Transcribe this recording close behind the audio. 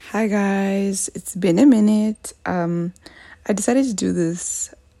Hi guys, it's been a minute. I decided to do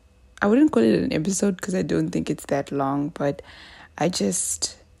this. I wouldn't call it an episode because I don't think it's that long, but I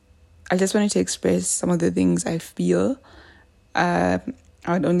just wanted to express some of the things I feel. I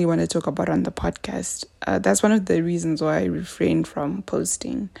would only want to talk about on the podcast. That's one of the reasons why I refrained from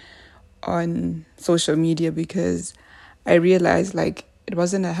posting on social media, because I realized it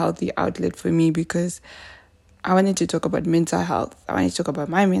wasn't a healthy outlet for me, because I wanted to talk about mental health. I wanted to talk about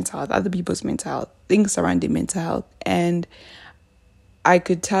my mental health, other people's mental health, things surrounding mental health. And I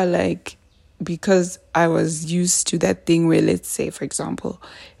could tell, because I was used to that thing where, let's say, for example,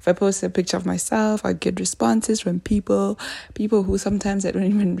 if I post a picture of myself, I'd get responses from people who sometimes I don't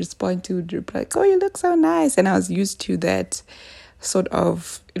even respond to, would reply, oh, you look so nice. And I was used to that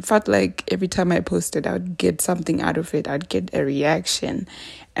it felt like every time I posted, I would get something out of it. I'd get a reaction.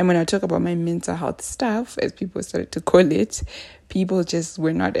 And when I talk about my mental health stuff, as people started to call it, people just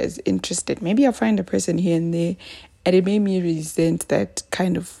were not as interested. Maybe I'll find a person here and there, and it made me resent that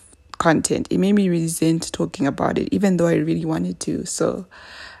kind of content. It made me resent talking about it, even though I really wanted to. So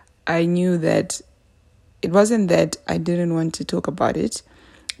I knew that it wasn't that I didn't want to talk about it,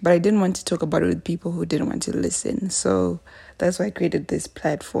 but I didn't want to talk about it with people who didn't want to listen. So that's why I created this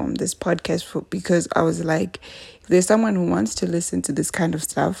platform, this podcast, because I was like, if there's someone who wants to listen to this kind of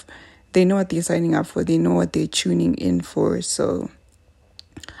stuff, they know what they're signing up for. They know what they're tuning in for. So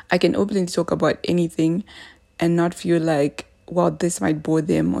I can openly talk about anything and not feel like, well, this might bore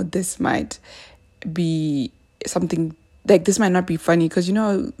them, or this might be something, this might not be funny. Because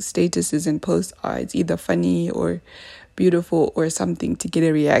statuses and posts are, it's either funny or beautiful or something to get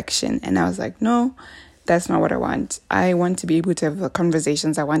a reaction. And I was like, no, that's not what I want. I want to be able to have the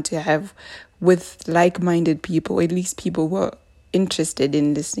conversations I want to have with like-minded people, at least people who are interested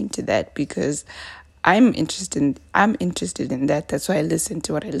in listening to that, because I'm interested in that. That's why I listen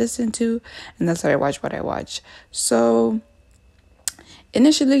to what I listen to, and that's why I watch what I watch. So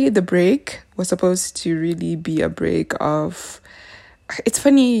initially, the break was supposed to really be a break of... It's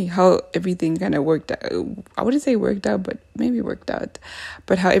funny how everything kind of worked out. I wouldn't say worked out, but maybe worked out.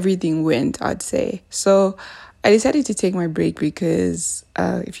 But how everything went, I'd say. So I decided to take my break because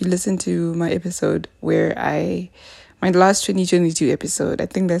if you listen to my episode my last 2022 episode, I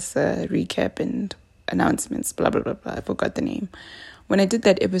think that's a recap and announcements, blah, blah, blah, blah. I forgot the name. When I did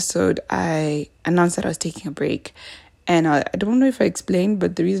that episode, I announced that I was taking a break. And I don't know if I explained,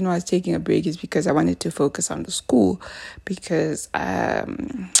 but the reason why I was taking a break is because I wanted to focus on the school, because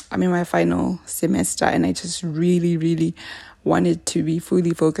I'm in my final semester and I just really, really wanted to be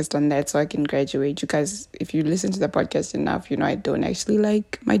fully focused on that so I can graduate. You guys, if you listen to the podcast enough, I don't actually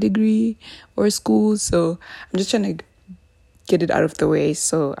like my degree or school. So I'm just trying to get it out of the way.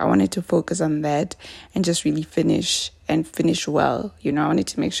 So I wanted to focus on that and just really finish well. I wanted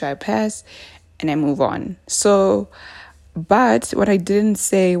to make sure I pass and I move on. But what I didn't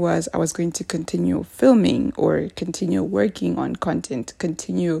say was I was going to continue filming or continue working on content,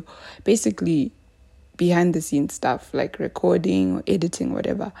 continue basically behind the scenes stuff like recording or editing,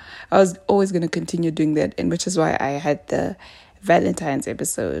 whatever. I was always going to continue doing that, and which is why I had the Valentine's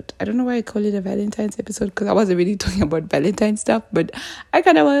episode. I don't know why I call it a Valentine's episode, because I wasn't really talking about Valentine's stuff, but I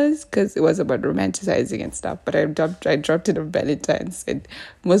kind of was, because it was about romanticizing and stuff. But I dropped it on Valentine's, and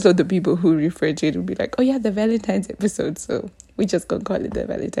most of the people who refer to it will be like, oh yeah, the Valentine's episode. So we just gonna call it the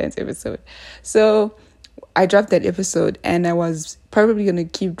Valentine's episode. So I dropped that episode, and I was probably gonna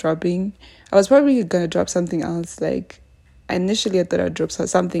keep dropping. I was probably gonna drop something else. Initially I thought I'd drop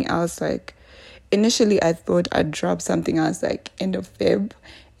something else. Initially, I thought I'd drop something else end of Feb,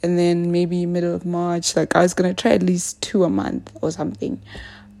 and then maybe middle of March. I was going to try at least 2 a month or something.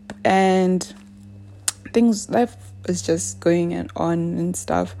 And life is just going on and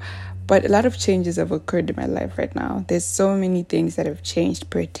stuff. But a lot of changes have occurred in my life right now. There's so many things that have changed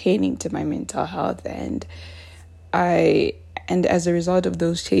pertaining to my mental health. And as a result of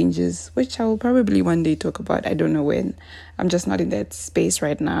those changes, which I will probably one day talk about, I don't know when. I'm just not in that space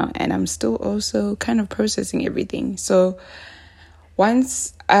right now. And I'm still also kind of processing everything. So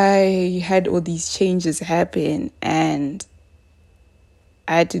once I had all these changes happen, and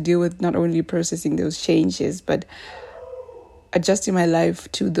I had to deal with not only processing those changes, but adjusting my life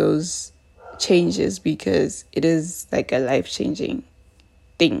to those changes, because it is a life-changing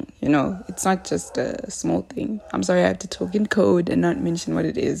thing, it's not just a small thing. I'm sorry I have to talk in code and not mention what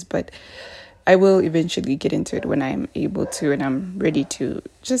it is, but I will eventually get into it when I'm able to and I'm ready to.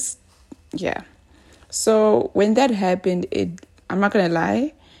 So when that happened, I'm not gonna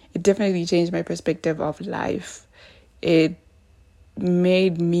lie, it definitely changed my perspective of life. It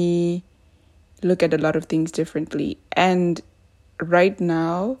made me look at a lot of things differently, and right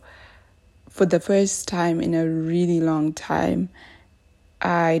now, for the first time in a really long time,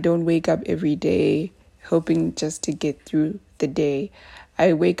 I don't wake up every day hoping just to get through the day.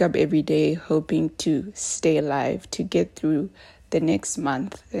 I wake up every day hoping to stay alive, to get through the next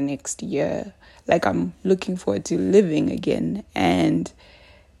month, the next year. Like I'm looking forward to living again. And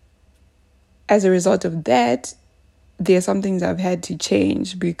as a result of that, there are some things I've had to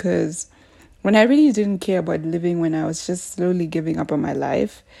change, because when I really didn't care about living, when I was just slowly giving up on my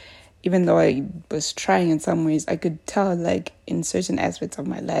life, even though I was trying in some ways, I could tell like in certain aspects of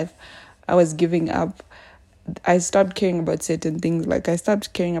my life, I was giving up. I stopped caring about certain things. Like I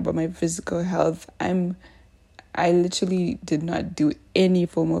stopped caring about my physical health. I literally did not do any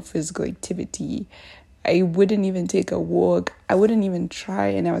form of physical activity. I wouldn't even take a walk. I wouldn't even try.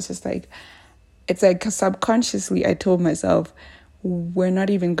 And I was just like, it's like subconsciously I told myself, we're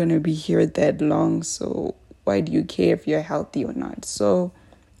not even going to be here that long. So why do you care if you're healthy or not? So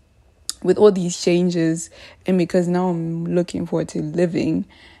with all these changes, and because now I'm looking forward to living,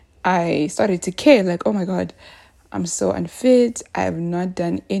 I started to care, like, oh my God, I'm so unfit. I have not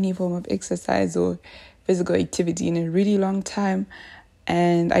done any form of exercise or physical activity in a really long time.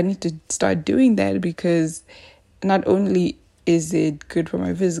 And I need to start doing that, because not only is it good for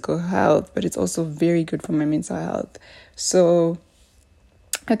my physical health, but it's also very good for my mental health. So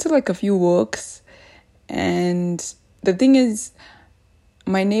I took like a few walks, and the thing is,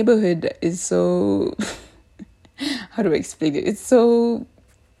 my neighborhood is so, how do I explain it? It's so,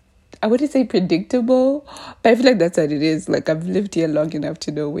 I wouldn't say predictable, but I feel like that's what it is. Like I've lived here long enough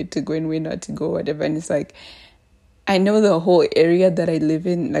to know where to go and where not to go, whatever. And it's like, I know the whole area that I live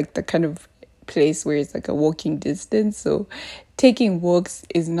in, like the kind of place where it's like a walking distance. So taking walks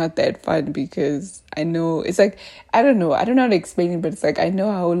is not that fun, because I know it's like, I don't know how to explain it, but it's like I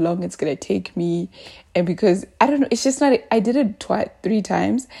know how long it's gonna take me. And because I don't know, it's just not, I did it 3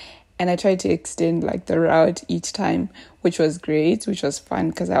 times, and I tried to extend like the route each time, which was great, which was fun,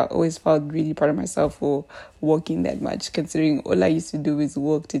 because I always felt really proud of myself for walking that much, considering all I used to do is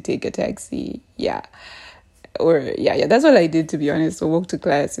walk to take a taxi. That's what I did, to be honest. So walk to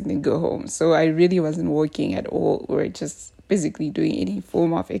class and then go home. So I really wasn't walking at all, or just physically doing any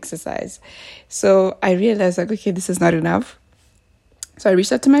form of exercise. So I realized like, okay, this is not enough. So I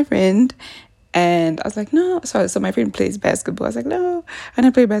reached out to my friend, and I was like, no. So my friend plays basketball. I was like, no, I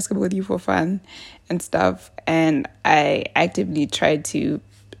don't play basketball with you for fun and stuff. And I actively tried to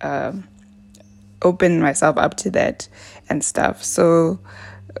open myself up to that and stuff. So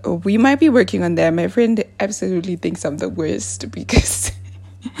we might be working on that. My friend absolutely thinks I'm the worst, because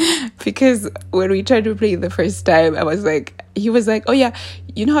when we tried to play the first time, he was like, oh yeah,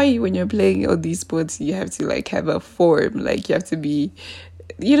 you know how when you're playing all these sports, you have to like have a form, like you have to be,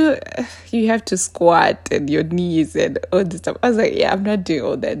 you have to squat and your knees and all this stuff. I was like, yeah, I'm not doing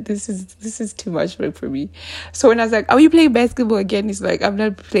all that. This is too much work for me. So when I was like, are you playing basketball again? He's like, I'm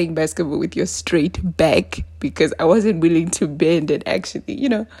not playing basketball with your straight back, because I wasn't willing to bend and actually,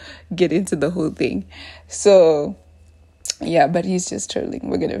 get into the whole thing. So yeah, but he's just trolling.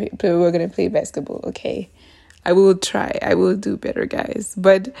 We're gonna play basketball, okay? I will try. I will do better, guys.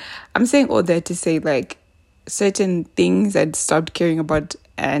 But I'm saying all that to say, like, certain things I'd stopped caring about,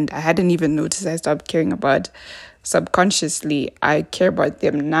 and I hadn't even noticed I stopped caring about subconsciously. I care about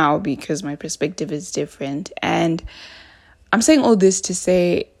them now because my perspective is different. And I'm saying all this to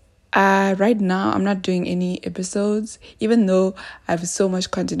say, right now I'm not doing any episodes, even though I have so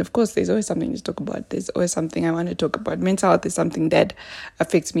much content. Of course, there's always something to talk about. There's always something I want to talk about. Mental health is something that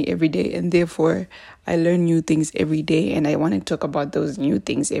affects me every day, and therefore I learn new things every day, and I want to talk about those new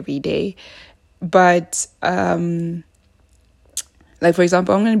things every day. But like, for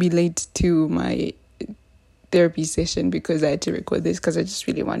example, I'm going to be late to my therapy session because I had to record this because I just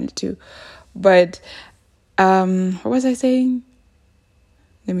really wanted to. But what was I saying?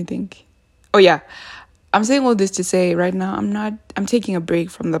 Let me think. Oh yeah, I'm saying all this to say right now I'm taking a break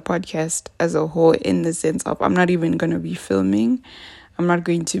from the podcast as a whole, in the sense of I'm not even going to be filming. I'm not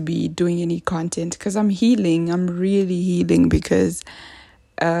going to be doing any content because I'm healing. I'm really healing because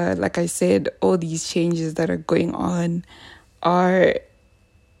like I said, all these changes that are going on are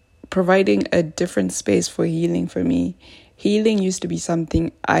providing a different space for healing for me. Healing used to be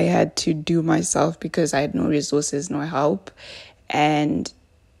something I had to do myself because I had no resources, no help. And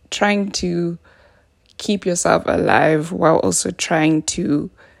trying to keep yourself alive while also trying to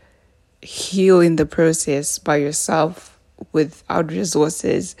heal in the process by yourself without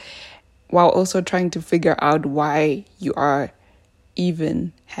resources, while also trying to figure out why you are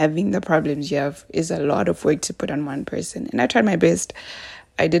even having the problems you have, is a lot of work to put on one person. And I tried my best.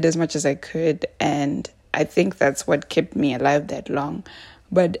 I did as much as I could, and I think that's what kept me alive that long.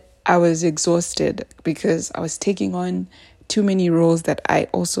 But I was exhausted because I was taking on too many roles that I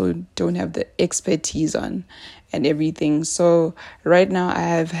also don't have the expertise on and everything. So right now I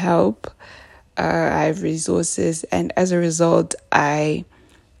have help, I have resources, and as a result, I've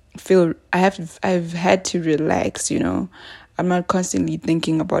had to relax, I'm not constantly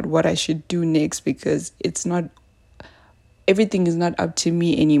thinking about what I should do next because everything is not up to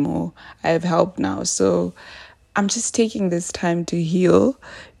me anymore. I have help now. So I'm just taking this time to heal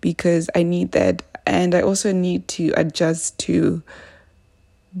because I need that. And I also need to adjust to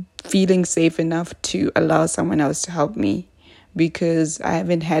feeling safe enough to allow someone else to help me because I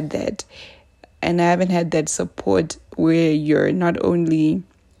haven't had that. And I haven't had that support where you're not only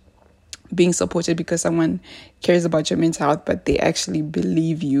being supported because someone cares about your mental health, but they actually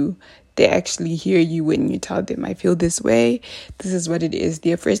believe you. They actually hear you when you tell them, I feel this way. This is what it is.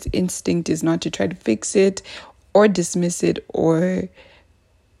 Their first instinct is not to try to fix it or dismiss it or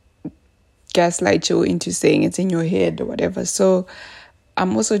gaslight you into saying it's in your head or whatever. So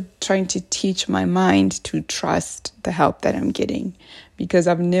I'm also trying to teach my mind to trust the help that I'm getting because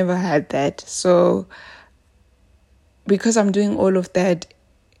I've never had that. So because I'm doing all of that,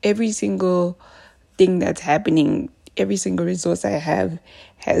 every single thing that's happening, every single resource I have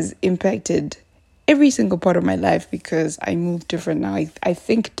has impacted every single part of my life because I move different now. I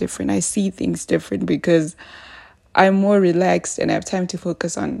think different. I see things different because I'm more relaxed and I have time to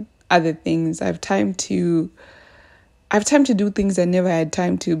focus on other things. I have time to do things I never had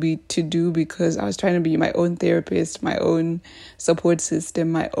time to do because I was trying to be my own therapist, my own support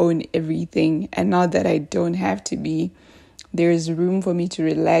system, my own everything. And now that I don't have to be, there is room for me to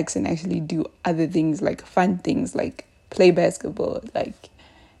relax and actually do other things, like fun things, like play basketball,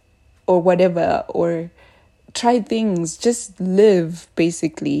 or whatever, or try things, just live,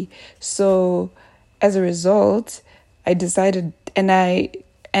 basically. So as a result, I decided,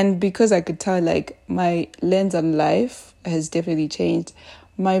 and because I could tell, my lens on life has definitely changed.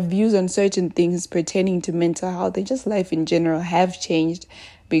 My views on certain things pertaining to mental health and just life in general have changed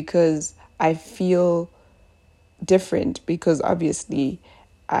because I feel different because obviously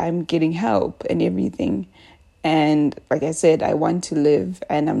I'm getting help and everything. And like I said, I want to live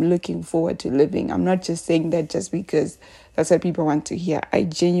and I'm looking forward to living. I'm not just saying that just because that's what people want to hear. I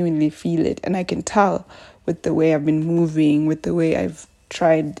genuinely feel it and I can tell with the way I've been moving, with the way I've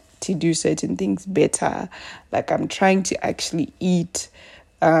tried to do certain things better. Like I'm trying to actually eat.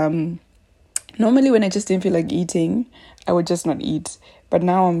 Normally when I just didn't feel like eating, I would just not eat. But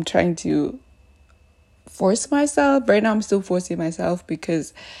now I'm trying to force myself. Right now I'm still forcing myself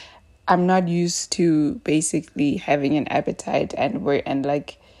because I'm not used to basically having an appetite and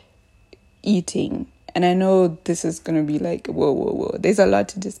eating. And I know this is going to be like, whoa. There's a lot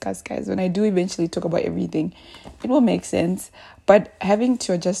to discuss, guys. When I do eventually talk about everything, it will make sense. But having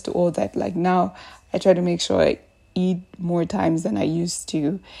to adjust to all that, now I try to make sure I eat more times than I used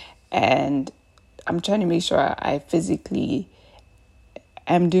to. And I'm trying to make sure I physically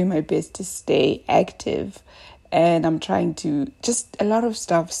am doing my best to stay active. And I'm trying to just a lot of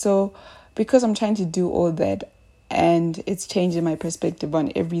stuff. So because I'm trying to do all that and it's changing my perspective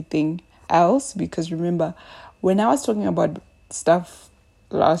on everything else, because remember, when I was talking about stuff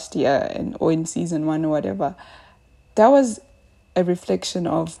last year or in season 1 or whatever, that was a reflection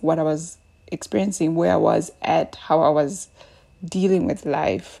of what I was experiencing, where I was at, how I was dealing with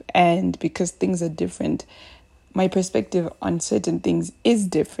life. And because things are different, my perspective on certain things is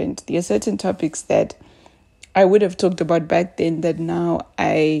different. There are certain topics that I would have talked about back then that now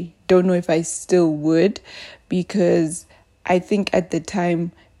I don't know if I still would, because I think at the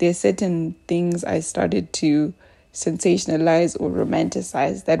time there are certain things I started to sensationalize or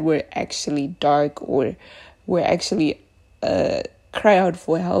romanticize that were actually dark or were actually cry out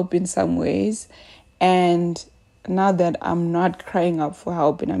for help in some ways. And now that I'm not crying out for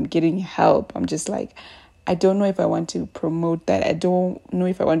help and I'm getting help, I'm just like, I don't know if I want to promote that. I don't know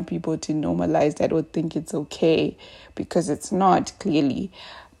if I want people to normalize that or think it's okay, because it's not, clearly.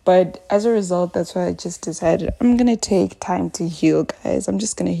 But as a result, that's why I just decided I'm going to take time to heal, guys. I'm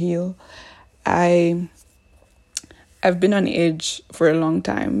just going to heal. I've been on edge for a long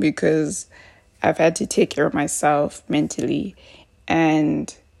time because I've had to take care of myself mentally,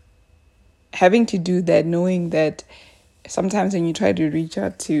 and having to do that, knowing that sometimes when you try to reach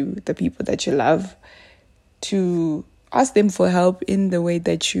out to the people that you love, to ask them for help in the way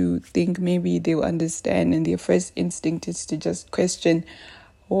that you think maybe they will understand, and their first instinct is to just question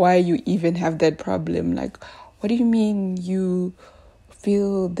why you even have that problem. Like, what do you mean you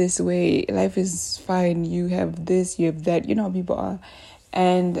feel this way? Life is fine. You have this, you have that. You know how people are.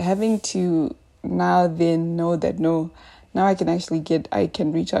 And having to now they know that no, now I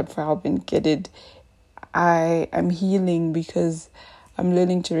can reach out for help and get it. I am healing because I'm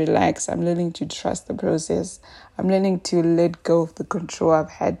learning to relax. I'm learning to trust the process. I'm learning to let go of the control I've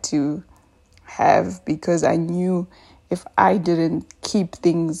had to have, because I knew if I didn't keep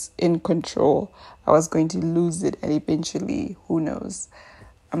things in control, I was going to lose it, and eventually, who knows?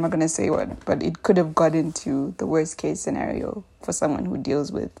 I'm not going to say what, but it could have gotten to the worst case scenario for someone who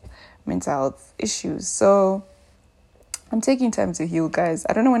deals with mental health issues. So I'm taking time to heal, guys.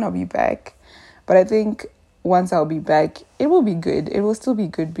 I don't know when I'll be back, but I think once I'll be back, it will be good. It will still be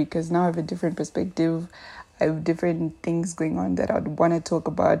good because now I have a different perspective. I have different things going on that I'd want to talk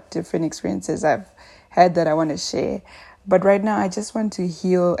about, different experiences I've had that I want to share. But right now, I just want to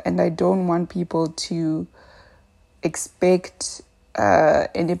heal, and I don't want people to expect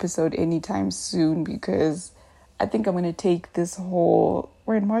an episode anytime soon, because I think I'm going to take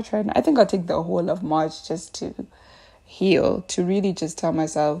we're in March right now. I think I'll take the whole of March just to heal, to really just tell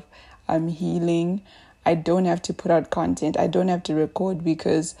myself I'm healing. I don't have to put out content. I don't have to record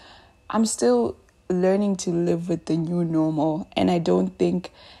because I'm still learning to live with the new normal. And I don't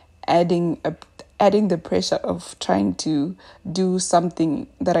think adding the pressure of trying to do something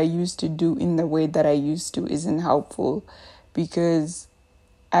that I used to do in the way that I used to isn't helpful, because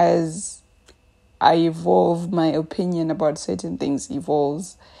as I evolve, my opinion about certain things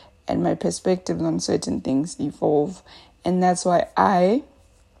evolves and my perspective on certain things evolve. And that's why I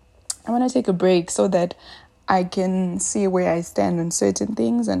want to take a break so that I can see where I stand on certain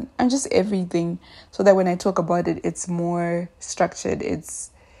things and just everything, so that when I talk about it, it's more structured.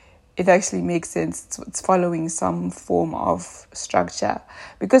 It actually makes sense. It's following some form of structure.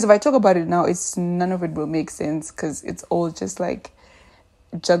 Because if I talk about it now, none of it will make sense, because it's all just like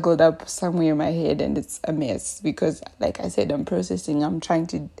juggled up somewhere in my head and it's a mess. Because like I said, I'm processing. I'm trying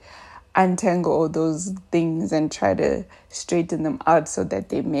to untangle all those things and try to straighten them out so that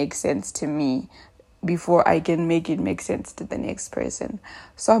they make sense to me before I can make it make sense to the next person.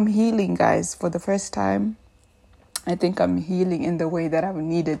 So I'm healing, guys, for the first time. I think I'm healing in the way that I've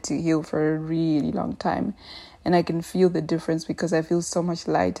needed to heal for a really long time. And I can feel the difference because I feel so much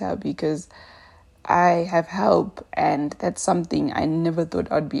lighter, because I have help, and that's something I never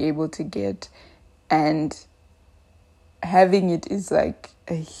thought I'd be able to get. And having it is like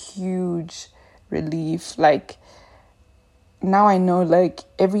a huge relief. Like, now I know like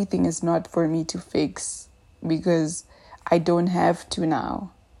everything is not for me to fix, because I don't have to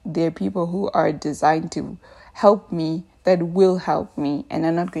now. There are people who are designed to help me, that will help me, and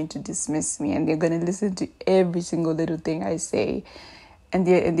are not going to dismiss me, and they're going to listen to every single little thing I say. And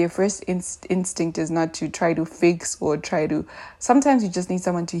their first instinct is not to try to fix or try to... Sometimes you just need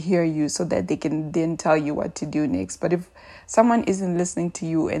someone to hear you so that they can then tell you what to do next. But if someone isn't listening to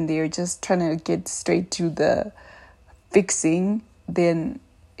you and they're just trying to get straight to the fixing, then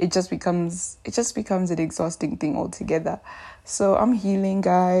it just becomes an exhausting thing altogether. So I'm healing,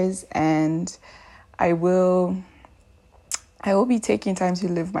 guys, and I will be taking time to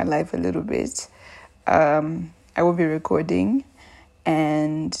live my life a little bit. I will be recording,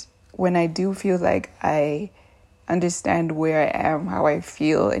 and when I do feel like I understand where I am, how I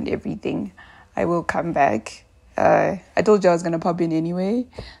feel and everything, I will come back. I told you I was going to pop in anyway,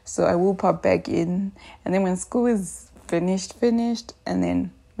 so I will pop back in. And then when school is finished, and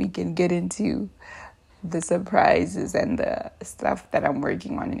then we can get into the surprises and the stuff that I'm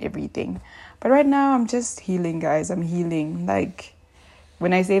working on and everything. But right now, I'm just healing, guys. I'm healing. Like,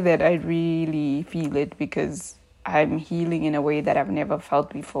 when I say that, I really feel it, because I'm healing in a way that I've never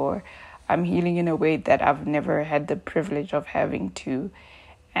felt before. I'm healing in a way that I've never had the privilege of having to.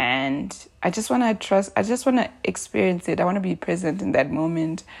 And I just want to experience it. I want to be present in that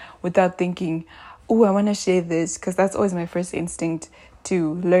moment without thinking, oh, I want to share this, because that's always my first instinct,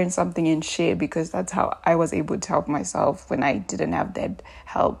 to learn something and share, because that's how I was able to help myself when I didn't have that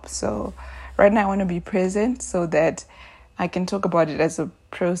help. So right now I want to be present so that I can talk about it as a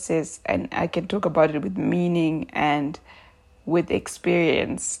process, and I can talk about it with meaning and with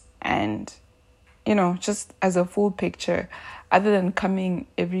experience, and, you know, just as a full picture, other than coming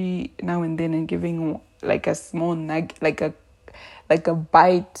every now and then and giving like a small nugget, like a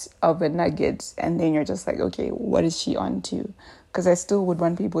bite of a nugget, and then you're just like, okay, what is she on to? Because I still would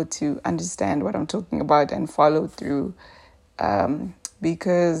want people to understand what I'm talking about and follow through,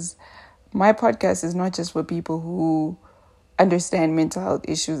 because my podcast is not just for people who understand mental health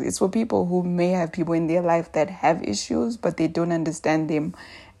issues. It's for people who may have people in their life that have issues, but they don't understand them.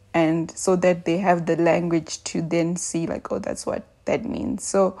 And so that they have the language to then see like, oh, that's what that means.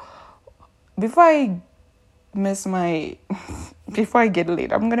 So before I miss my before I get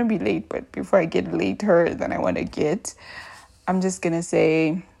late. I'm gonna be late, but before I get later than I want to get, I'm just gonna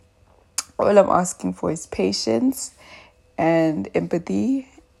say all I'm asking for is patience and empathy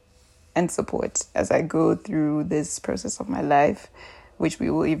and support as I go through this process of my life, which we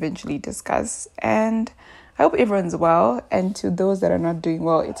will eventually discuss. And I hope everyone's well. And to those that are not doing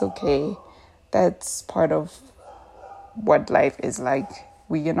well, it's okay. That's part of what life is like.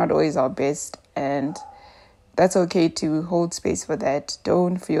 We are not always our best, and that's okay to hold space for that.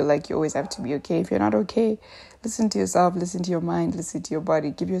 Don't feel like you always have to be okay. If you're not okay, listen to yourself, listen to your mind, listen to your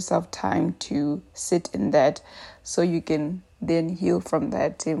body. Give yourself time to sit in that so you can then heal from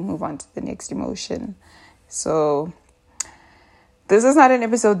that and move on to the next emotion. So this is not an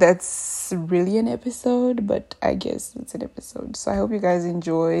episode that's really an episode, but I guess it's an episode. So I hope you guys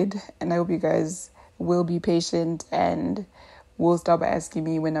enjoyed, and I hope you guys will be patient and will stop asking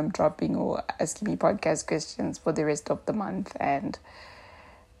me when I'm dropping or asking me podcast questions for the rest of the month. And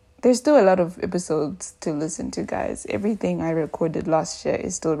there's still a lot of episodes to listen to, guys. Everything I recorded last year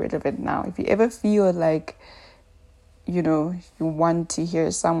is still relevant now. If you ever feel like, you want to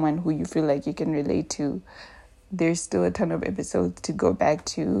hear someone who you feel like you can relate to, there's still a ton of episodes to go back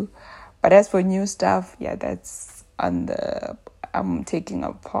to. But as for new stuff, that's I'm taking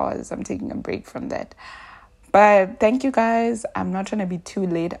a pause. I'm taking a break from that. But thank you guys. I'm not trying to be too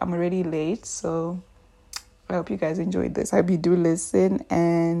late. I'm already late. So I hope you guys enjoyed this. I hope you do listen.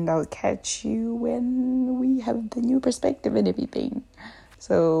 And I'll catch you when we have the new perspective and everything.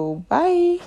 So bye.